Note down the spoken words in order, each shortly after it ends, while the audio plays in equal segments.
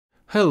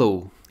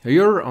Hello,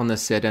 you're on a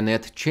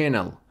SetaNet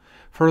channel.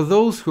 For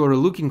those who are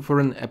looking for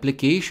an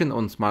application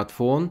on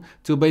smartphone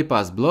to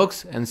bypass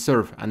blocks and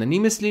surf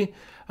anonymously,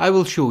 I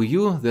will show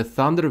you the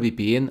Thunder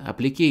VPN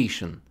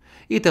application.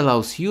 It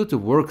allows you to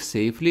work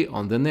safely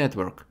on the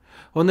network.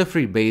 On a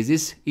free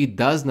basis, it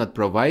does not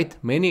provide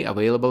many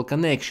available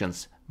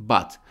connections,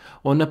 but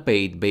on a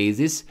paid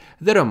basis,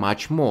 there are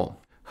much more.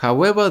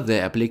 However,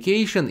 the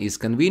application is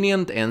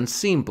convenient and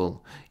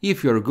simple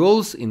if your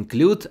goals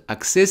include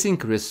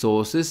accessing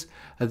resources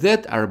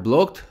that are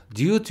blocked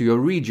due to your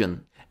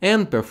region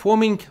and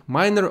performing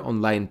minor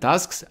online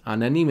tasks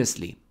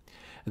anonymously.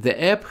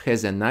 The app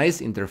has a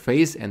nice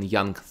interface and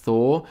young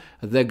Thor,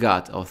 the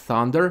god of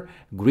thunder,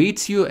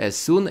 greets you as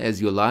soon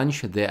as you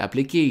launch the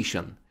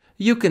application.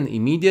 You can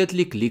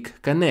immediately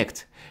click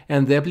Connect,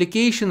 and the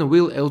application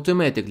will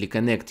automatically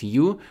connect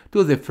you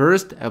to the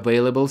first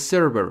available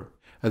server.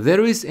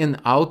 There is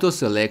an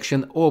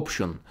auto-selection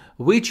option,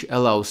 which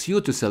allows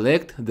you to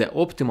select the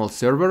optimal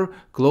server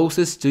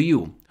closest to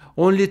you.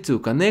 Only 2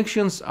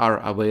 connections are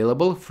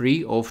available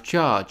free of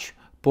charge: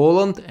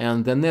 Poland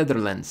and the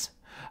Netherlands.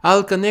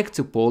 I'll connect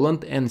to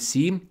Poland and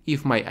see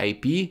if my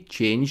IP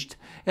changed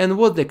and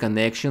what the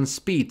connection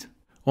speed.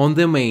 On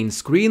the main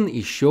screen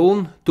is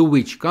shown to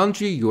which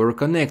country you are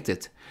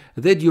connected,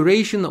 the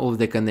duration of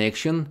the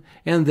connection,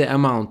 and the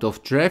amount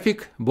of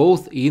traffic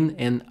both in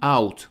and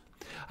out.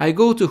 I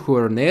go to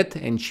Hornet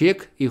and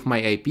check if my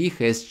IP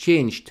has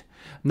changed.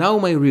 Now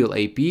my real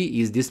IP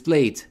is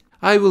displayed.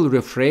 I will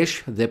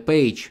refresh the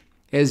page.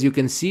 As you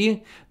can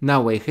see,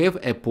 now I have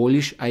a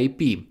Polish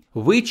IP,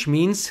 which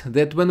means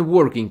that when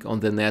working on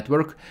the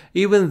network,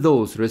 even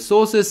those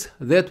resources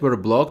that were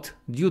blocked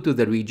due to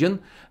the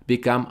region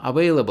become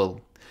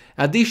available.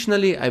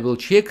 Additionally, I will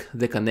check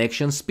the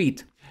connection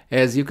speed.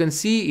 As you can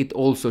see, it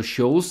also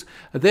shows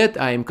that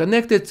I am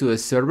connected to a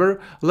server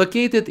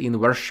located in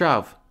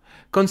Warsaw.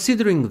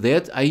 Considering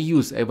that I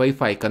use a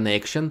Wi-Fi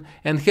connection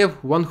and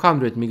have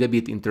 100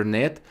 megabit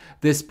internet,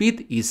 the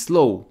speed is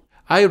slow.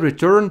 I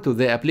return to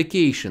the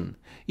application.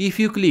 If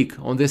you click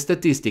on the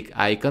statistic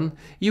icon,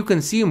 you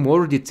can see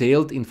more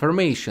detailed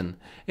information,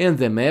 and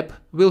the map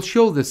will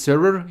show the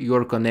server you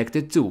are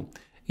connected to.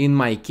 In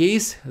my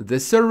case, the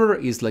server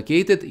is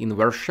located in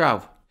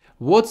Warsaw.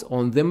 What's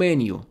on the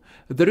menu?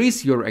 There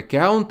is your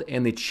account,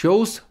 and it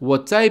shows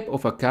what type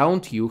of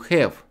account you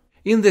have.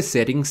 In the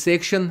settings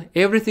section,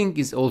 everything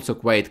is also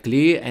quite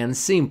clear and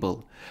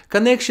simple.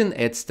 Connection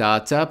at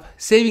startup,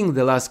 saving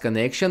the last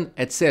connection,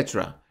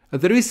 etc.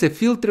 There is a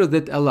filter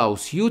that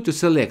allows you to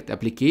select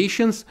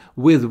applications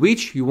with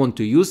which you want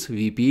to use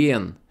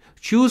VPN.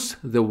 Choose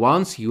the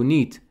ones you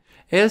need.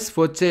 As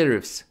for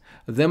tariffs,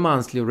 the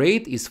monthly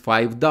rate is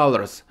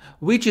 $5,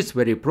 which is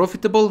very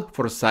profitable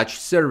for such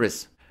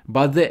service.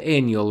 But the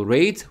annual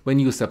rate when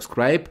you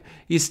subscribe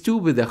is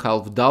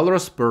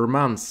 $2.50 per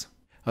month.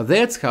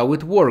 That's how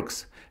it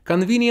works,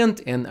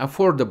 convenient and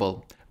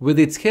affordable. With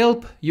its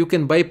help, you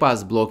can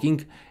bypass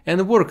blocking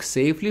and work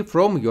safely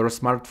from your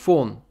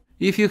smartphone.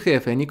 If you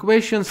have any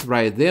questions,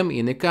 write them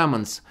in the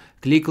comments.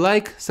 Click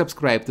like,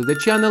 subscribe to the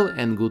channel,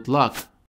 and good luck!